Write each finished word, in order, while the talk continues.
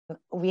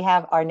we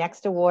have our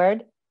next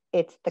award.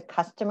 It's the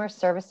Customer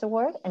Service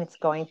Award, and it's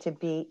going to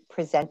be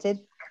presented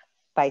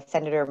by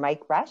Senator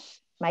Mike Rush.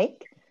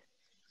 Mike,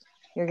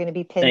 you're going to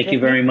be pinned. Thank you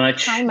very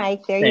much. Hi,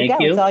 Mike. There you go.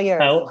 It's all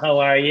yours. How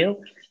are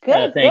you?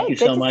 Good. Thank you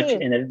so much.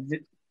 And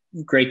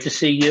great to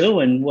see you.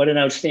 And what an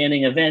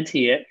outstanding event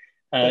here.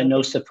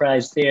 No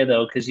surprise there,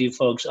 though, because you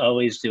folks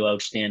always do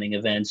outstanding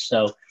events.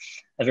 So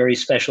a very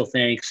special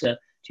thanks to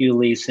you,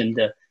 Lisa, and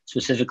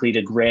specifically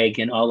to Greg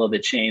and all of the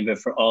chamber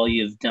for all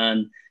you've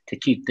done to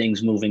keep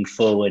things moving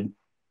forward.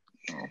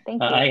 Oh,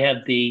 thank you. I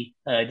have the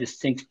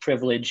distinct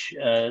privilege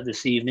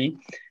this evening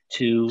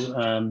to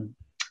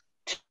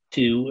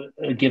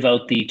give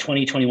out the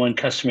 2021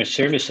 Customer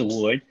Service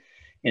Award.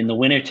 And the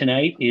winner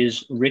tonight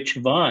is Rich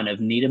Vaughn of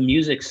Needham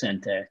Music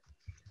Center.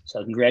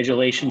 So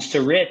congratulations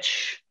to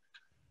Rich.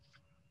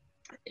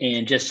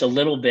 And just a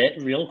little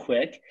bit, real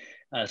quick,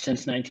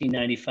 since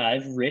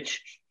 1995,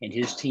 Rich and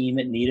his team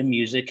at Needham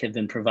Music have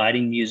been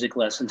providing music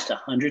lessons to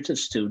hundreds of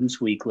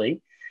students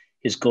weekly.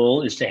 His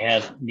goal is to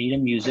have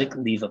Needham Music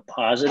leave a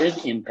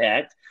positive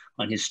impact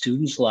on his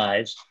students'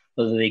 lives,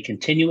 whether they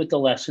continue with the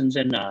lessons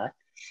or not.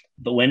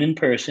 But when in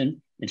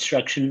person,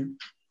 instruction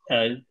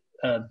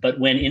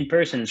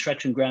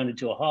grounded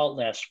to a halt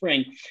last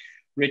spring,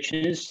 Rich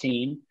and his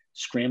team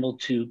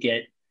scrambled to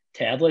get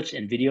tablets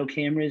and video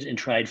cameras and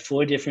tried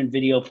 4 different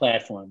video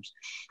platforms,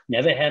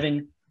 never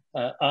having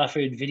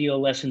offered video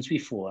lessons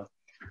before.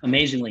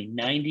 Amazingly,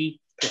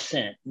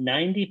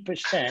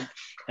 90%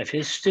 of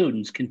his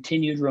students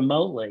continued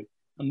remotely.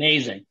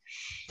 Amazing.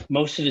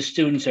 Most of his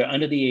students are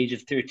under the age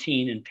of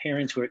 13, and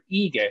parents were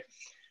eager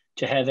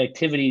to have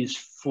activities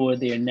for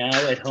their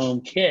now at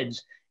home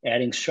kids,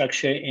 adding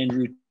structure and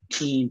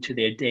routine to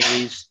their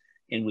days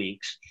and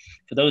weeks.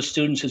 For those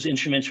students whose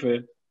instruments were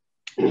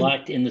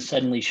locked in the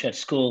suddenly shut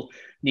school,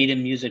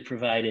 Needham Music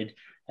provided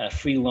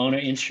free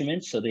loaner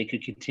instruments so they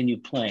could continue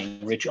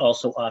playing. Rich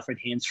also offered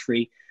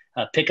hands-free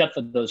pickup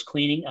for those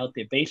cleaning out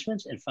their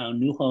basements and found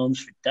new homes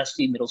for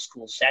dusty middle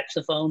school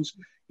saxophones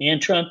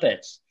and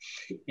trumpets.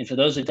 And for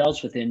those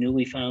adults with their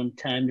newly found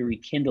time to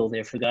rekindle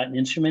their forgotten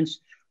instruments,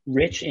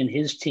 Rich and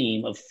his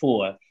team of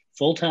 4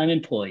 full-time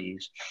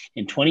employees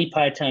and 20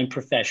 part-time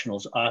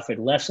professionals offered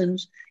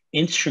lessons,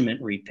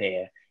 instrument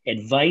repair,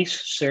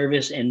 advice,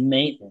 service, and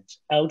maintenance.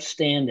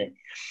 Outstanding.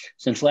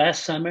 Since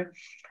last summer,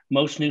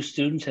 most new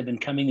students have been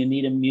coming to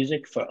Needham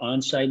Music for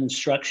on-site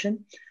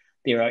instruction.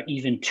 There are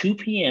even 2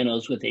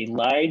 pianos with a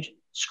large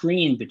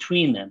screen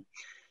between them,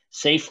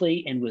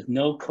 safely and with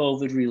no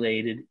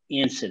COVID-related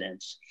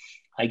incidents.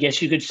 I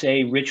guess you could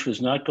say Rich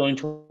was not going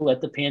to let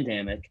the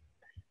pandemic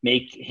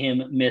make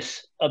him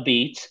miss a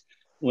beat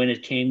when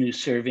it came to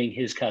serving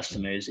his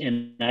customers.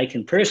 And I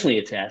can personally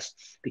attest,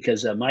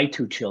 because my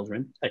 2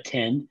 children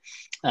attend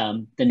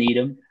the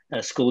Needham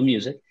School of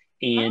Music,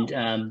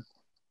 and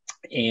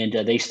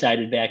they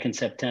started back in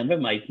September.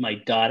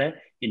 My daughter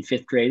in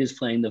 5th grade is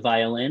playing the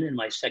violin, and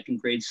my 2nd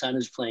grade son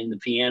is playing the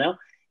piano.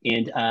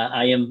 And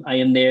I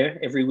am there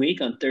every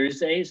week on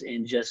Thursdays,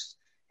 and just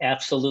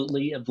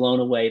absolutely blown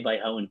away by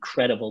how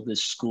incredible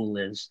this school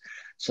is.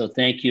 So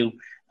thank you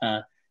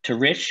to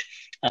Rich.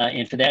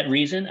 And for that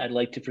reason, I'd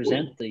like to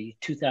present the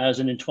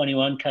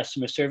 2021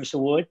 Customer Service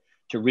Award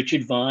to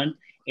Richard Vaughn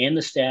and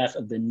the staff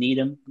of the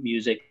Needham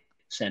Music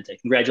Center.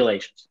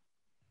 Congratulations.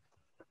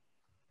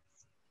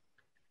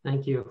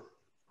 Thank you.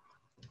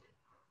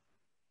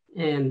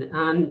 And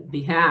on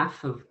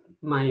behalf of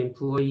my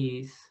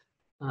employees,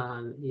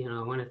 I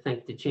want to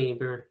thank the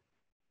Chamber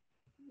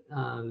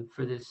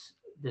for this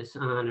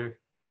honor.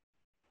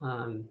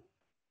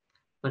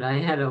 But I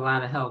had a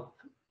lot of help,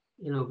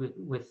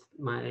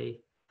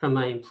 from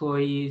my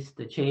employees,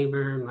 the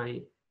Chamber,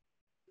 my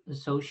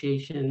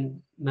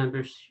association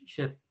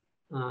membership.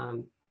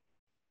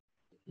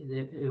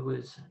 It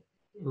was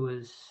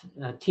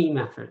a team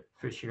effort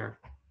for sure.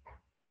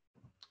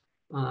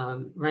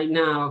 Right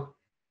now,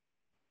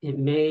 it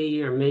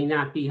may or may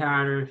not be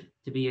harder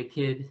to be a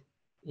kid,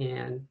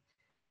 and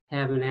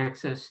having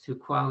access to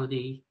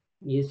quality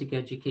music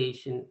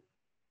education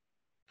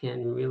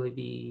can really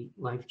be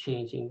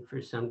life-changing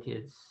for some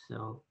kids.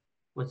 So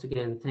once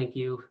again, thank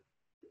you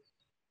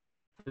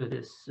for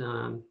this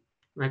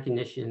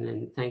recognition,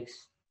 and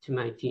thanks to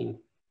my team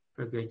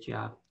for a great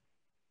job.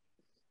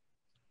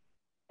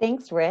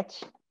 Thanks,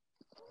 Rich.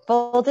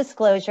 Full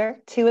disclosure,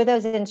 2 of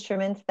those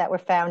instruments that were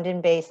found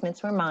in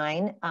basements were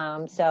mine.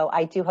 So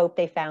I do hope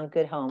they found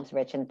good homes,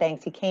 Rich. And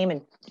thanks, he came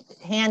and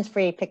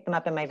hands-free picked them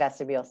up in my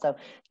vestibule. So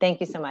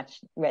thank you so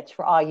much, Rich,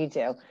 for all you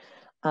do.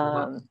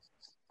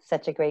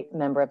 Such a great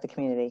member of the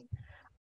community.